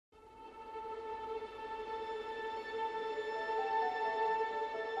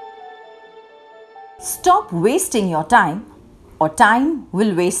Stop wasting your time or time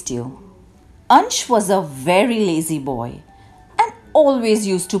will waste you. Ansh was a very lazy boy and always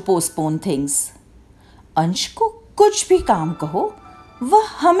used to postpone things. अंश को कुछ भी काम कहो,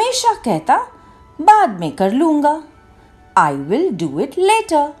 वह हमेशा कहता बाद में कर लूँगा. I will do it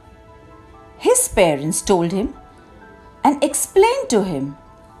later. His parents told him and explained to him,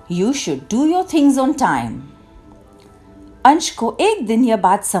 you should do your things on time. अंश को एक दिन यह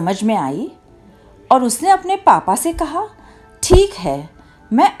बात समझ में आई और उसने अपने पापा से कहा, ठीक है,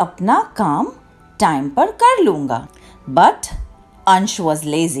 मैं अपना काम टाइम पर कर लूँगा. बट अंश वॉज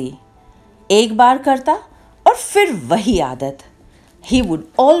लेजी. एक बार करता और फिर वही आदत. He would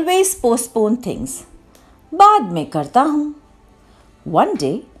always postpone things. बाद में करता हूँ. One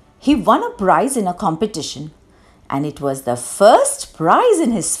day he won a prize in a competition and it was the first prize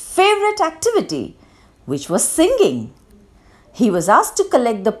in his favorite activity, which was singing. He was asked to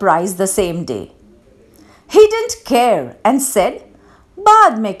collect the prize the same day. He didn't care and said,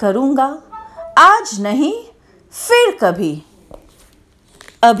 बाद में करूँगा, आज नहीं, फिर कभी.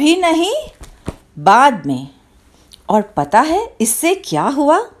 अभी नहीं, बाद में. और पता है इससे क्या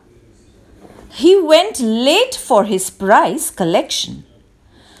हुआ? He went late for his prize collection.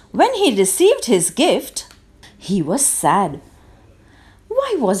 When he received his gift, he was sad.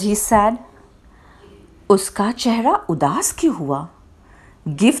 Why was he sad? उसका चेहरा उदास क्यों हुआ?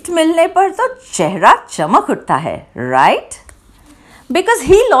 गिफ्ट मिलने पर तो चेहरा चमक उठता है, right? Because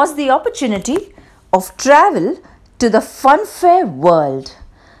he lost the opportunity of travel to the fun-fair world,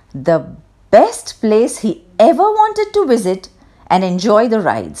 the best place he ever wanted to visit and enjoy the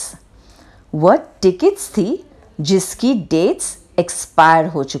rides. वह टिकट्स थी जिसकी डेट्स एक्सपायर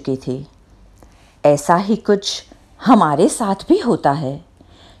हो चुकी थी. ऐसा ही कुछ हमारे साथ भी होता है.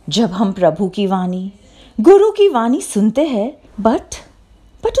 जब हम प्रभु की वाणी, गुरु की वाणी सुनते हैं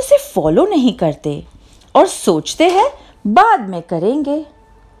बट उसे फॉलो नहीं करते और सोचते हैं बाद में करेंगे.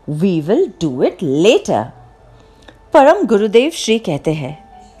 We will do it later. परम गुरुदेव श्री कहते हैं,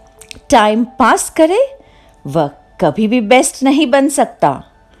 टाइम पास करे वह कभी भी बेस्ट नहीं बन सकता.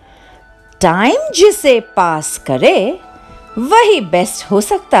 टाइम जिसे पास करे वही बेस्ट हो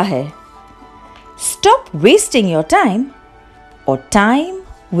सकता है. स्टॉप वेस्टिंग योर टाइम और टाइम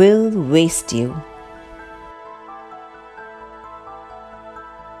विल वेस्ट यू.